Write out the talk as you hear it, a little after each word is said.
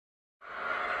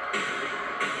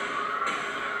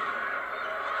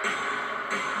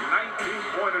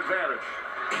advantage.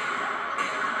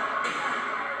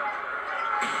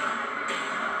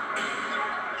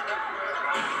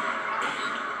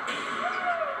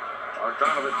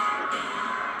 Arkanovich.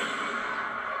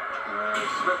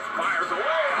 Smith fires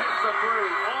away, hits the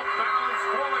three. Off balance,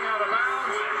 falling out of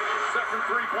bounds. Second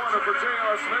three-pointer for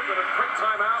J.R. Smith and a quick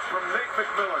timeout from Nate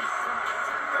McMillan.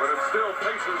 But it still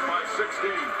paces by 16.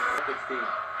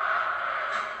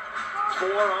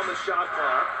 4 on the shot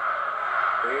clock.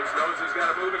 Page knows he's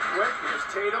got to move it quick. Here's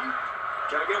Tatum.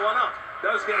 Got to get one up.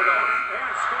 Does get it off.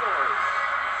 And scores.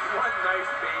 What nice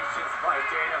patience by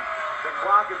Tatum. The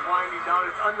clock is winding down.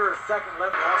 It's under a second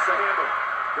left. Lost the handle.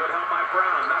 Good help by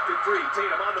Brown. Knocked it free.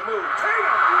 Tatum on the move.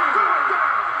 Tatum! Good down!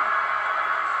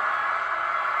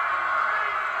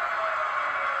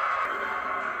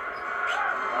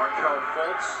 Markel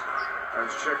Fultz has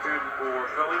checked in for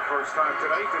Philly. First time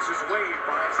tonight. This is Wade.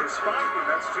 Finds his spot, and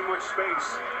that's too much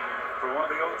space for one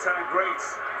of the old-time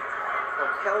greats. For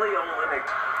Kelly Olynyk.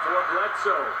 For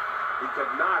Bledsoe. He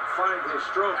could not find his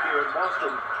stroke here in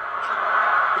Boston.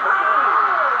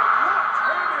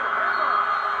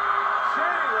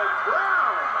 Jaylen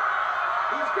Brown.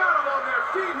 He's got them on their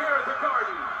feet here at the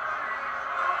Garden.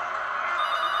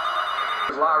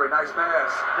 Lowry, nice pass.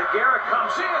 Garrett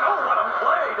comes in. Oh, what a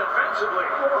play defensively.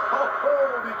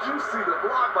 Oh, did you see the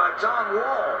block by John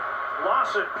Wall?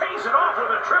 Lawson pays it off with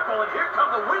a triple, and here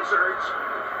come the Wizards.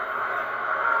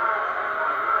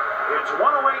 It's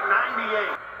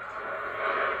 108-98.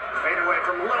 Fade away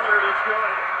from Lillard is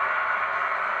good.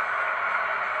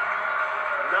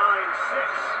 9-6.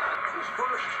 His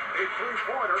first a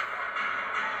three-pointer.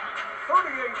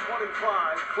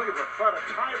 38-25. Cleveland trying to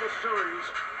tie the series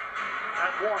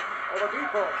at 1.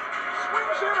 Oladipo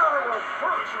swings in on a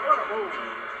reverse. What a move.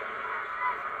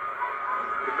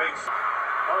 It makes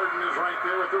Harden is right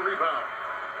there with the rebound.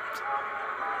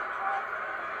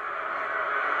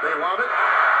 They love it.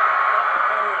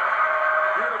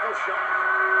 Beautiful shot.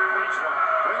 Nice one.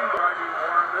 Driving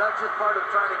warm. That's just part of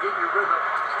trying to get your rhythm.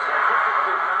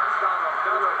 Typically knocks down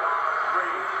another long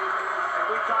three. And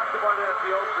we talked about it at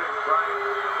the opening, Brian.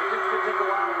 It just could take a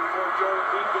while before Joel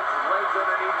Embiid gets his legs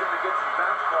underneath him and gets his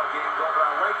basketball game going. But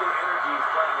I like the energy he's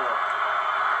playing with.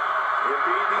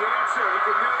 Embiid the answer. He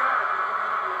can do that.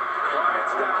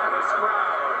 Quiets down this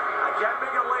crowd. I can't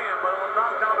make it land, but I'll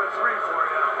knock down a three for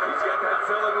you. He's got that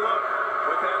filling look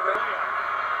with that man.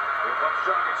 Here comes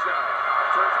Dragic now.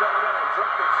 Turns Bellinelli.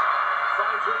 Dragic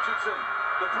finds Richardson.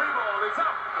 The three ball is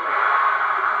up.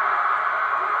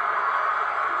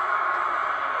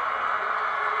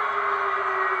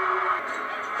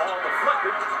 Ball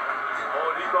deflected.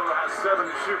 Oladipo has 7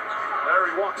 to shoot. There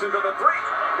he walks into the three.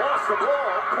 Lost the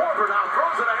ball. Korver now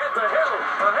throws it ahead to Hill.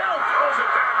 Hill throws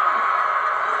it down.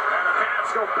 And the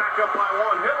Cavs go back up by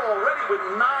 1. Hill already with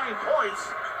 9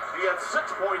 points. He had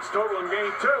 6 points total in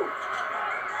game 2.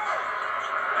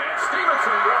 And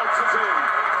Stevenson waltzes in.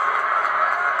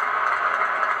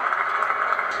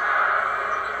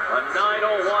 A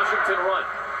 9-0 Washington run.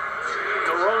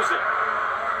 DeRozan.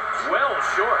 Well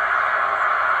short.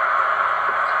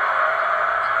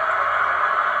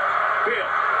 Beal.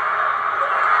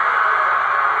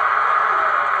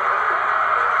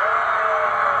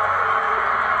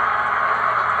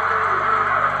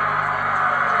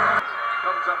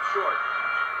 Comes up short.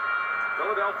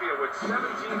 Philadelphia with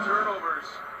 17 turnovers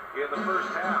in the first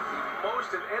half. The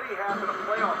most in any half in a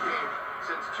playoff game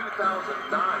since 2009.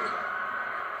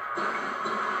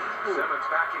 Simmons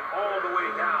backing all the way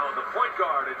down. The point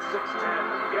guard at 6'10".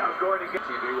 Yeah, going to get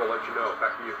TV will let you know.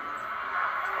 Back to you.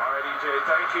 All right, EJ,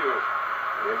 thank you.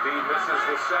 Embiid misses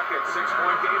the second.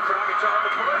 6-point game. Dragic on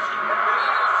the push.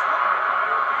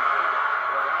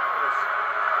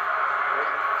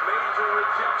 Major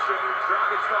rejection.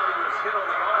 Dragic thought he was hit on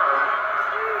the arm.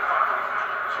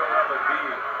 Joel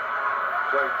Embiid.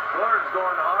 Gordon's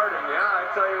going hard, and yeah, I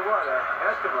tell you what,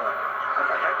 that's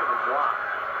a heck of a block.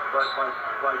 But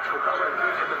by Joel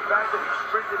Embiid, and the fact that he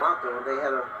sprinted out there, they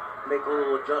had to make a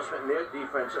little adjustment in their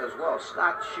defense as well.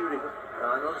 Stopped shooting.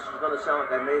 I know this is going to sound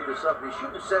like I made this up. He's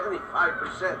shooting 75%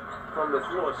 from the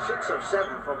floor, 6 of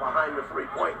 7 from behind the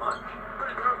three-point line.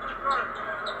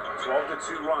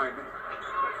 12-2 run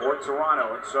for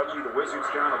Toronto, and suddenly the Wizards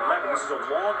down 11. This is a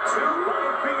long two by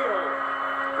Beal.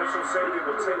 Officials say they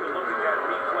will take a look at that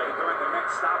replay during the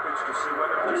next stoppage to see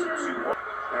whether it was a 2-point.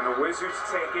 And the Wizards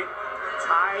take it,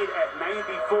 tied at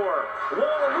 94. Wall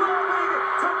rolling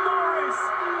to Morris.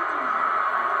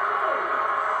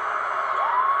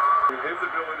 His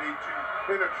ability to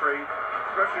penetrate,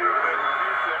 especially when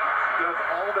Houston does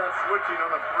all that switching on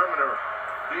the perimeter.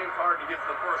 James Harden gets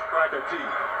the first crack at T.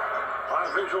 On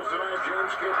visuals tonight, James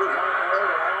Capers on air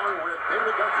along with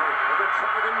David Guthrie with a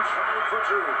driving try for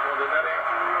two. Well, did that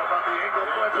answer you about the ankle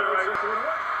question?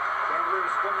 Can't believe he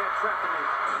swung that trap to me.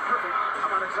 Perfect. I'm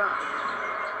on his side.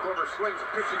 Corver swings,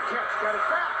 pitch and catch. Got it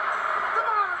back. Come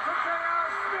on to J.R.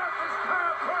 Smith. This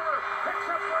Kyle Corver picks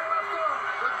up where he left off.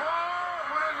 The ball,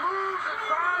 when it moves, it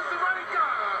finds the right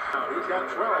guy. Now, he's got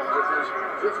 12 with his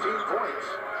 15 points.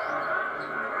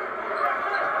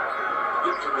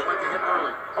 Gibson would like to hit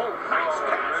early. Oh, nice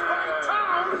catch by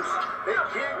Towns. They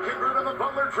can't get rid of the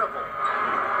Butler triple.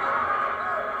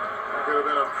 That could have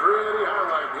been a pretty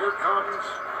highlight. Here comes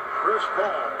Chris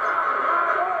Paul.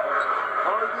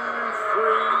 Harden,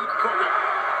 three, bucket.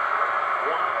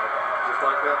 Wow. Just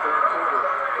like that third quarter.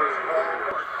 Chris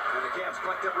Paul. And the Cavs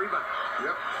collect that rebound.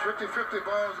 Yep, 50-50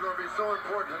 ball is going to be so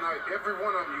important tonight. Every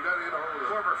one of them, you got to get a hold of.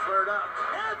 Corver flared out.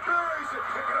 And buries it,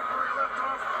 picking up where he left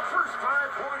off. First 5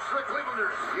 points for the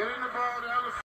Clevelanders. Get